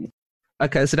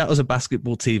 Okay, so that was a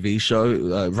basketball TV show.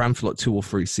 It ran for like 2 or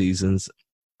 3 seasons.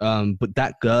 But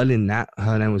that girl in that,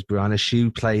 her name was Brianna. She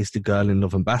plays the girl in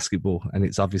Love and Basketball, and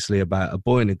it's obviously about a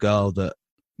boy and a girl that,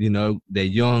 they're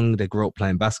young, they grow up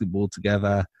playing basketball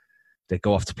together. They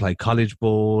go off to play college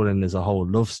ball, and there's a whole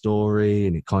love story,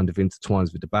 and it kind of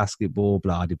intertwines with the basketball,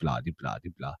 blah, de, blah, de, blah,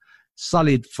 de, blah.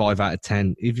 Solid 5 out of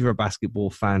 10. If you're a basketball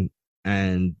fan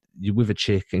and you're with a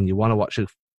chick and you want to watch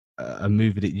a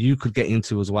movie that you could get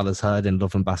into as well as her, then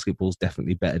Love and Basketball is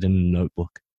definitely better than The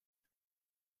Notebook.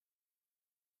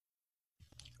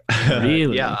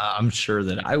 Really? Yeah, I'm sure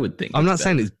that I would think. I'm not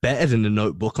saying it's better than The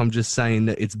Notebook. I'm just saying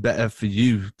that it's better for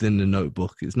you than The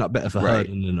Notebook. It's not better for her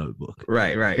than The Notebook.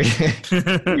 Right.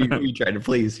 we try to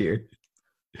please here.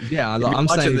 Yeah, I'm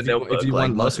saying The Notebook, if you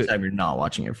want most of the time, you're not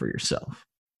watching it for yourself.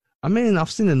 I mean, I've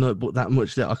seen The Notebook that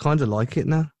much that I kind of like it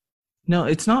now. No,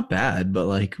 it's not bad, but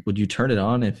like, would you turn it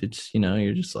on if it's,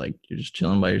 you're just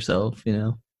chilling by yourself,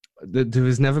 There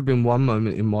has never been one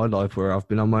moment in my life where I've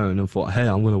been on my own and thought, hey,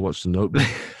 I'm going to watch The Notebook.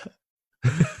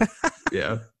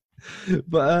 Yeah.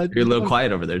 But you're a little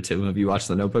quiet over there, too. Have you watched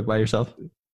The Notebook by yourself?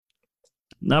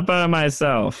 Not by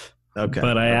myself. Okay.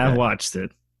 But I have watched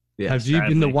it. Yeah. Have you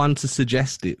been the one to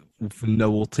suggest it for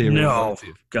no ulterior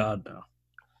motive? God, no.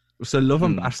 So Love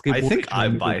and Basketball. I think I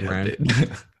might have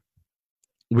been.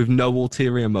 With no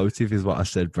ulterior motive is what I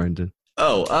said, Brendan.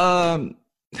 Oh,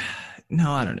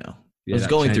 no, I don't know. Yeah, I was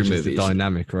going through changes the movies.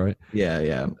 dynamic, right?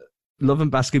 Yeah. Love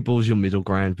and Basketball is your middle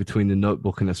ground between The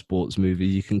Notebook and a sports movie.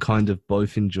 You can kind of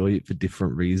both enjoy it for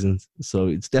different reasons. So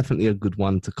it's definitely a good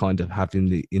one to kind of have in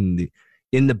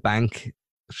the bank,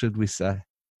 should we say?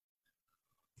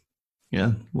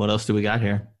 Yeah. What else do we got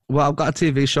here? Well, I've got a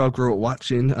TV show I grew up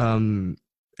watching.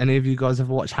 Any of you guys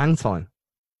ever watch Hang Time?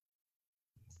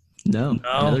 No.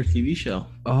 Another TV show.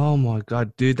 Oh my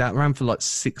god, dude, that ran for like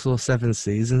 6 or 7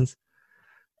 seasons.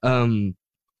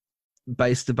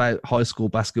 Based about high school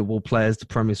basketball players. The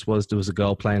premise was there was a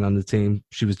girl playing on the team.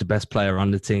 She was the best player on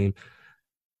the team.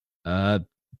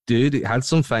 Dude, it had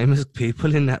some famous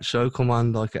people in that show. Come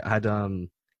on, like it had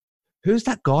who's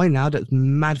that guy now that's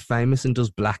mad famous and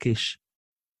does Blackish?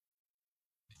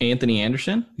 Anthony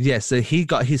Anderson? Yeah, so he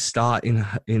got his start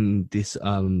in this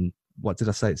what did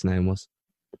I say its name was?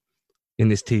 In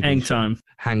this TV Hang show. Time.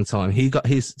 Hang Time. He got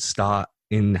his start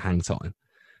in Hang Time.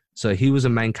 So he was a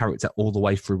main character all the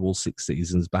way through all 6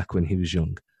 seasons back when he was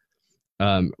young.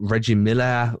 Reggie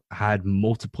Miller had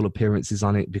multiple appearances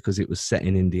on it because it was set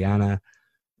in Indiana.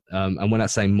 And when I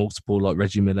say multiple, like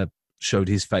Reggie Miller showed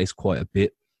his face quite a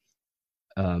bit.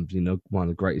 One of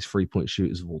the greatest 3-point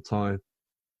shooters of all time.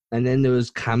 And then there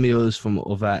was cameos from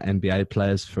other NBA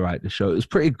players throughout the show. It was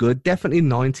pretty good. Definitely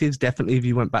 90s. Definitely if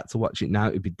you went back to watch it now,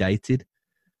 it'd be dated.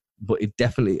 But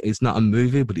it's not a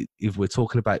movie, but if we're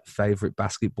talking about favorite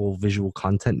basketball visual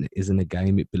content that isn't a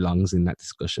game, it belongs in that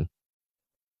discussion.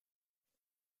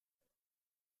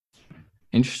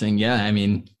 Interesting. Yeah. I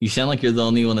mean, you sound like you're the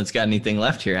only one that's got anything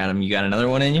left here, Adam. You got another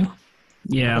one in you?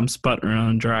 Yeah, I'm sputtering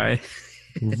on dry.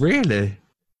 Really?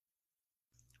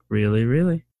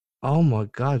 Really? Oh my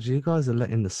God, you guys are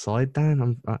letting the side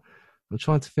down. I'm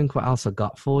trying to think what else I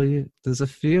got for you. There's a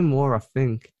few more, I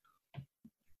think.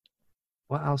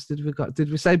 What else did we got? Did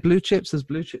we say Blue Chips? Has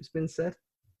Blue Chips been said?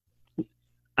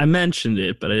 I mentioned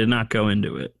it, but I did not go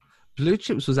into it. Blue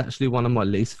Chips was actually one of my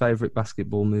least favorite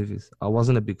basketball movies. I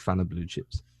wasn't a big fan of Blue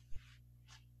Chips.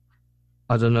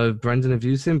 I don't know, Brendan, have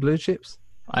you seen Blue Chips?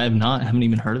 I have not. I haven't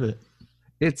even heard of it.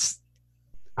 It's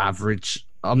average.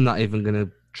 I'm not even going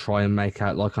to try and make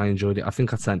out like I enjoyed it. I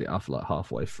think I turned it off like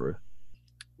halfway through.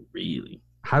 Really?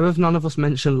 How have none of us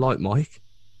mentioned Like Mike?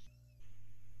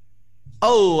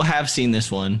 Oh, have seen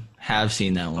this one. Have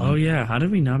seen that one. Oh, yeah. How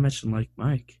did we not mention Like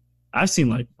Mike? I've seen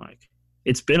Like Mike.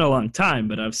 It's been a long time,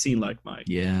 but I've seen Like Mike.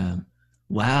 Yeah.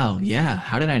 Wow. Yeah.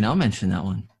 How did I not mention that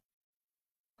one?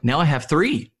 Now I have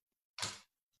 3.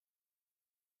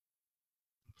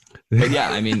 But yeah,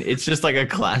 I mean, it's just like a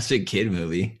classic kid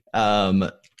movie.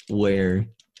 Where,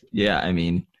 yeah, I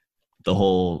mean, the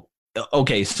whole.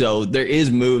 Okay, so there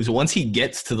is moves. Once he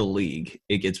gets to the league,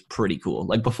 it gets pretty cool.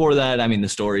 Like before that, I mean, the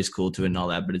story's cool too and all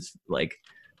that, but it's like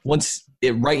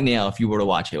right now, if you were to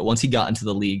watch it, once he got into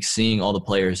the league, seeing all the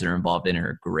players that are involved in it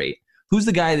are great. Who's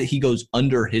the guy that he goes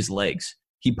under his legs?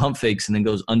 He pump fakes and then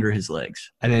goes under his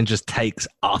legs. And then just takes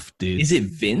off, dude. Is it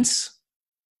Vince?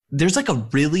 There's like a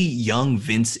really young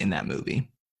Vince in that movie.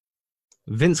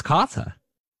 Vince Carter?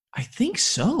 I think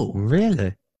so.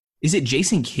 Really? Is it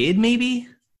Jason Kidd, maybe?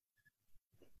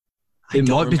 It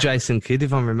might be Jason Kidd,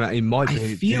 if I remember. It might be.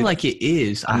 I feel like it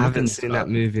is. I haven't seen that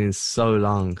movie in so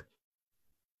long.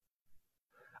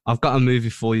 I've got a movie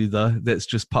for you, though, that's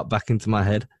just popped back into my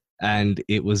head. And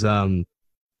it was a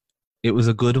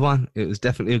good one. It was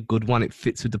definitely a good one. It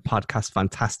fits with the podcast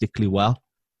fantastically well.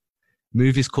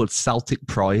 Movie's called Celtic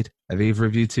Pride. Have either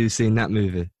of you two seen that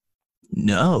movie?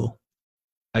 No.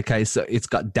 Okay, so it's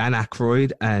got Dan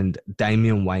Aykroyd and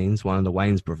Damian Wayans, one of the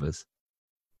Wayans brothers.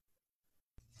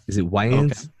 Is it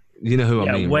Wayans? Okay. You know who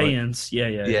I mean, Wayans.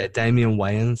 Right? Yeah, Damian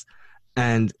Wayans.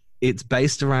 And it's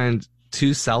based around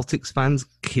 2 Celtics fans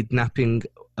kidnapping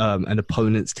an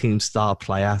opponent's team star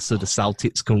player so the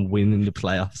Celtics can win in the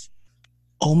playoffs.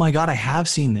 Oh my God, I have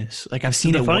seen this. Like I've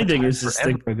seen it. The funny thing is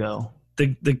forever ago.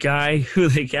 The guy who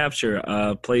they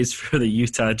capture plays for the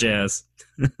Utah Jazz.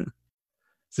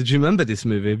 So do you remember this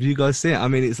movie? Have you guys seen it? I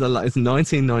mean, it's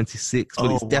 1996,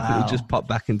 but it's definitely just popped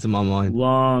back into my mind.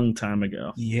 Long time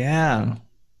ago. Yeah.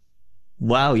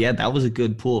 Wow, yeah, that was a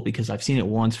good pull because I've seen it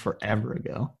once forever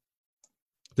ago.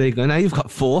 There you go. Now you've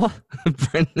got 4,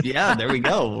 Brendan. Yeah, there we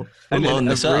go. And then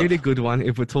a really good one,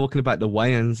 if we're talking about the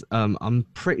Wayans, I'm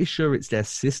pretty sure it's their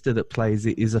sister that plays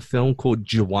it, is a film called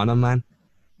Juwanna Mann.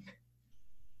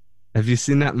 Have you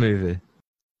seen that movie?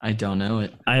 I don't know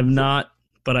it. I have not,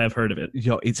 but I've heard of it.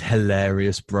 Yo, it's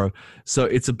hilarious, bro. So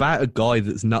it's about a guy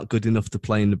that's not good enough to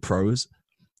play in the pros.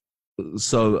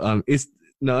 So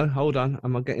no, hold on.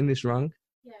 Am I getting this wrong?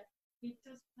 Yeah, he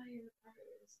does play in the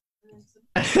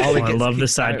pros. I love the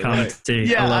side commentary.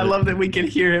 Yeah, I love that we can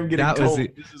hear him getting told.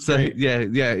 So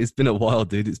yeah, it's been a while,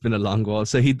 dude. It's been a long while.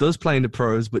 So he does play in the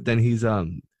pros, but then he's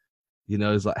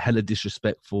he's like hella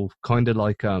disrespectful, kind of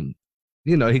like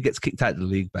he gets kicked out of the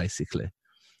league basically.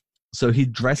 So he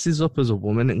dresses up as a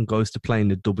woman and goes to play in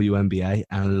the WNBA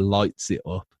and lights it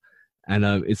up. And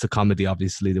it's a comedy,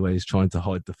 obviously, the way he's trying to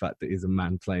hide the fact that he's a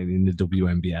man playing in the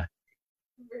WNBA.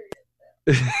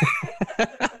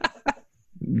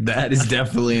 That is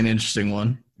definitely an interesting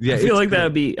one. Yeah, I feel like that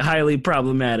would be highly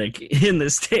problematic in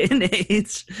this day and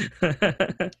age.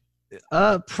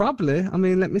 Probably. I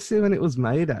mean, let me see when it was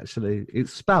made, actually.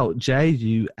 It's spelled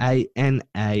Juwannaman.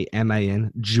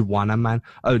 Juwanna Man.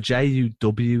 Oh, Juwanna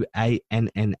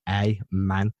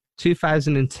Man.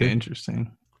 2002.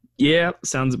 Interesting. Yeah,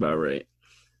 sounds about right.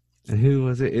 And who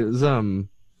was it? It was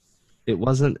it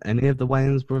wasn't any of the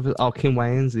Wayans brothers. Oh, Kim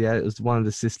Wayans. Yeah, it was one of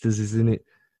the sisters is in it.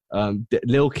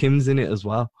 Lil Kim's in it as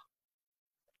well.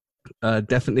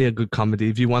 Definitely a good comedy.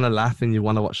 If you want to laugh and you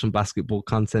want to watch some basketball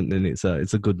content, then it's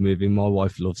a good movie. My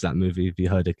wife loves that movie. If you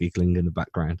heard her giggling in the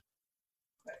background,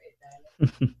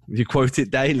 you quote it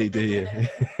daily, do you?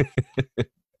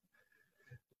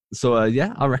 So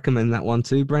yeah, I recommend that one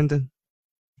too, Brendan.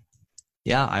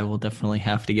 Yeah, I will definitely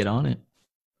have to get on it.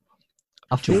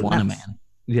 Juwanna Man.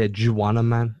 Yeah, Juwanna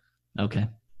Man. Okay.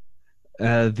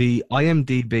 The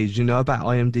IMDb. Do you know about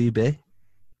IMDb?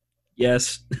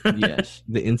 Yes. Yes.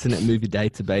 The Internet Movie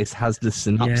Database has the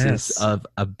synopsis of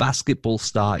a basketball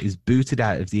star is booted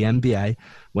out of the NBA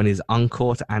when his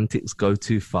on-court antics go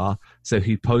too far, so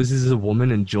he poses as a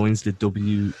woman and joins the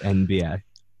WNBA.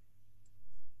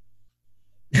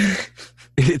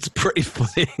 It's pretty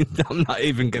funny. I'm not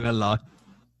even going to lie.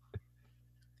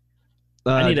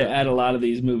 I need to add a lot of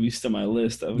these movies to my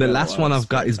list. The last one I've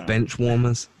got is Bench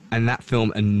Warmers. And that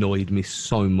film annoyed me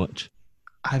so much.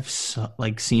 I've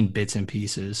seen bits and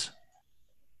pieces.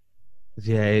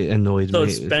 Yeah, it annoyed So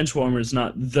me. it's Benchwarmers,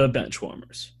 not the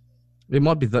Benchwarmers. It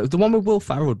might be the one with Will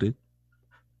Ferrell, dude.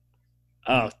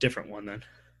 Oh, different one then.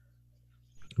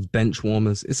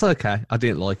 Benchwarmers. It's okay. I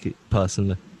didn't like it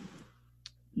personally.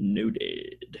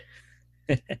 Noted.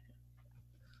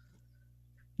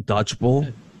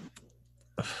 Dodgeball.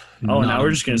 Oh, now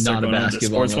we're just going to start going on to the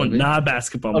sports one. Not a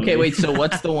basketball Okay, movie. wait. So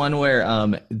what's the one where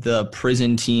the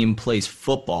prison team plays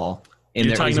football? And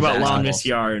You're there talking is about basketball. Longest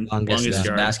Yard. Longest There's a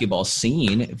Yard. basketball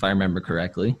scene, if I remember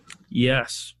correctly.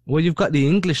 Yes. Well, you've got the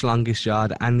English longest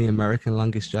yard and the American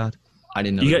longest yard. I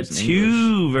didn't know You there got was an two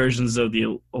English. versions of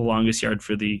the Longest Yard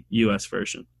for the U.S.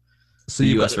 version. So The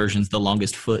you U.S. version's the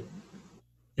longest foot.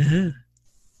 Yeah,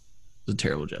 It's a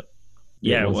terrible joke.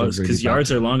 it wasn't was really because bad.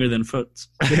 yards are longer than foots.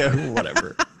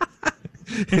 Whatever.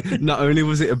 Not only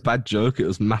was it a bad joke, it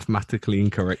was mathematically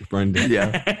incorrect, Brendan.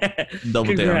 Yeah. Double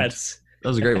down. Congrats. That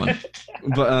was a great one.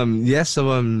 But yeah,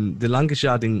 so the longest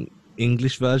yard in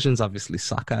English versions, obviously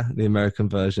soccer. The American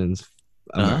versions,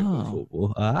 American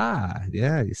football.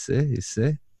 Yeah, you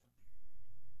see.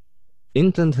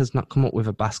 England has not come up with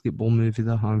a basketball movie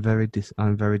though. I'm very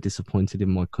disappointed in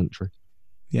my country.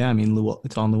 Yeah, I mean,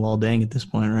 it's on Luol Deng at this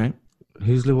point, right?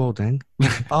 Who's Luol Deng?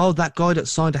 Oh, that guy that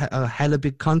signed a hella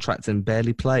big contract and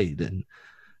barely played and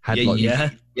had Yeah,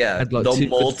 had like the 2 good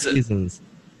molten, seasons.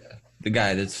 the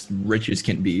guy that's rich as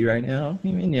can be right now. I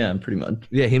mean, yeah, pretty much.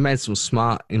 Yeah, he made some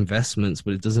smart investments,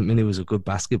 but it doesn't mean he was a good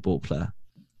basketball player.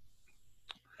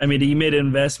 I mean, he made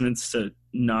investments to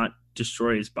not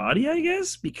destroy his body, I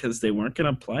guess, because they weren't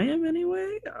going to play him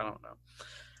anyway. I don't know.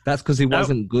 That's because he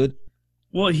wasn't good.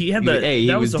 Well, he had He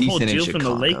that was was the whole decent in deal from the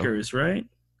Chicago. Lakers, right?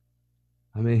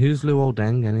 I mean, who's Luol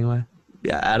Deng anyway?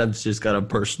 Yeah, Adam's just got a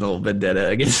personal vendetta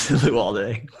against Luol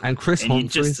Deng. And Chris And he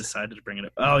just Humphries. decided to bring it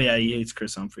up. Oh, yeah, he hates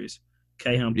Chris Humphries.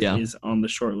 K. Humphries Yeah. is on the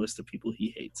short list of people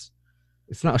he hates.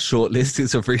 It's not a short list;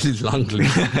 it's a really long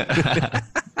list.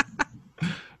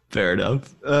 Fair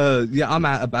enough. Yeah, I'm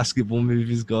out of basketball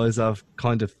movies, guys. I've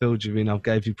kind of filled you in. I've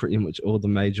gave you pretty much all the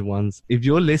major ones. If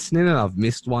you're listening and I've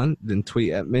missed one, then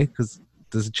tweet at me because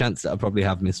there's a chance that I probably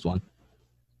have missed one.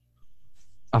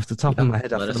 Off the top of my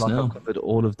head, I let feel us like know. I've covered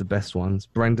all of the best ones.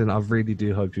 Brendan, I really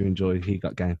do hope you enjoyed He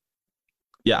Got Game.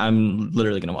 Yeah, I'm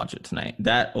literally going to watch it tonight.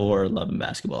 That or Love and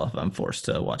Basketball if I'm forced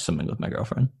to watch something with my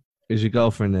girlfriend. Is your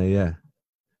girlfriend there? Yeah.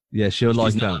 Yeah, she'll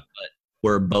like She's that. not, but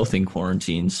we're both in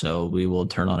quarantine, so we will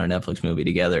turn on a Netflix movie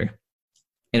together.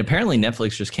 And apparently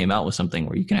Netflix just came out with something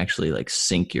where you can actually like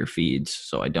sync your feeds,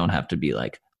 so I don't have to be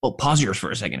like, oh, pause yours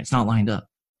for a second. It's not lined up.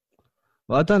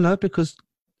 Well, I don't know because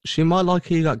she might like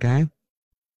He Got Game.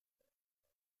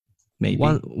 Maybe.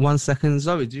 1 second.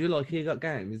 Zoe, do you like He Got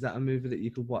Game? Is that a movie that you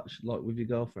could watch like with your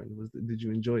girlfriend? Did you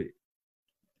enjoy it?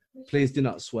 Please do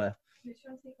not swear. Which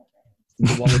one's he got?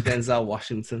 The one with Denzel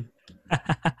Washington.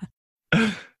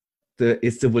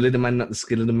 It's the will of the man, not the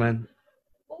skill of the man.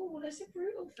 Oh, that's a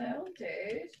brutal film, dude.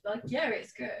 Like, yeah,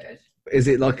 it's good. Is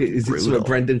it like is it something Brutal.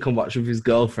 Brendan can watch with his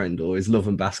girlfriend, or is Love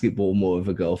and Basketball more of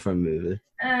a girlfriend movie?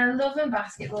 Love and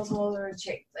Basketball's more of a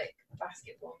chick flick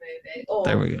basketball movie. Or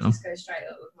There we go. just go straight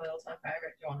up with my all-time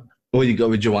favourite, Joanna Man. Or you go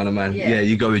with Joanna Man? Yeah. Yeah,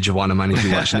 you go with Joanna Man if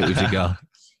you're watching it with your girl.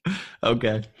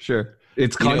 Okay, sure.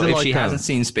 It's You kind know, of if like she hasn't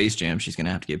seen Space Jam, she's going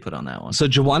to have to get put on that one. so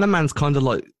Joanna Man's kind of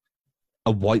like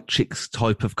a white chicks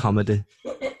type of comedy.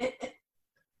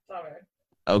 Sorry.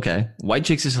 Okay. White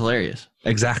Chicks is hilarious.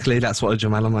 Exactly, that's what a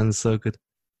Joanna Man's so good.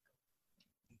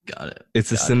 Got it.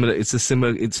 It's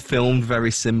it's filmed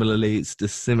very similarly. It's the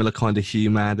similar kind of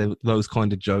humor, those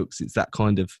kind of jokes. It's that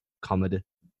kind of comedy.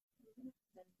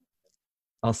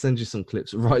 I'll send you some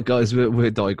clips. Right, guys,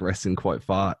 we're digressing quite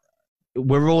far.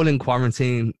 We're all in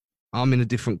quarantine. I'm in a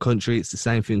different country. It's the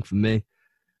same thing for me.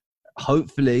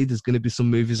 Hopefully, there's going to be some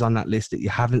movies on that list that you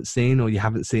haven't seen or you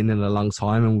haven't seen in a long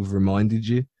time, and we've reminded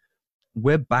you.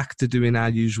 We're back to doing our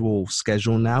usual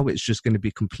schedule now. It's just going to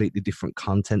be completely different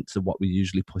content to what we're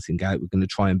usually putting out. We're going to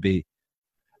try and be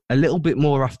a little bit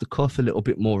more off the cuff, a little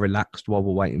bit more relaxed while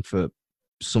we're waiting for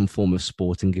some form of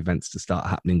sporting events to start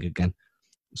happening again.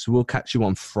 So we'll catch you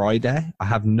on Friday. I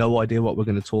have no idea what we're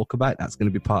going to talk about. That's going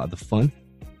to be part of the fun.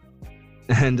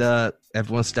 And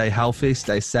everyone stay healthy,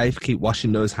 stay safe, keep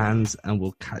washing those hands, and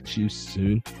we'll catch you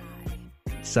soon.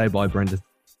 Say bye, Brendan.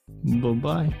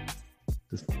 Bye-bye.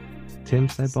 Tim,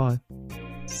 say bye.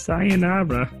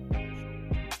 Sayonara.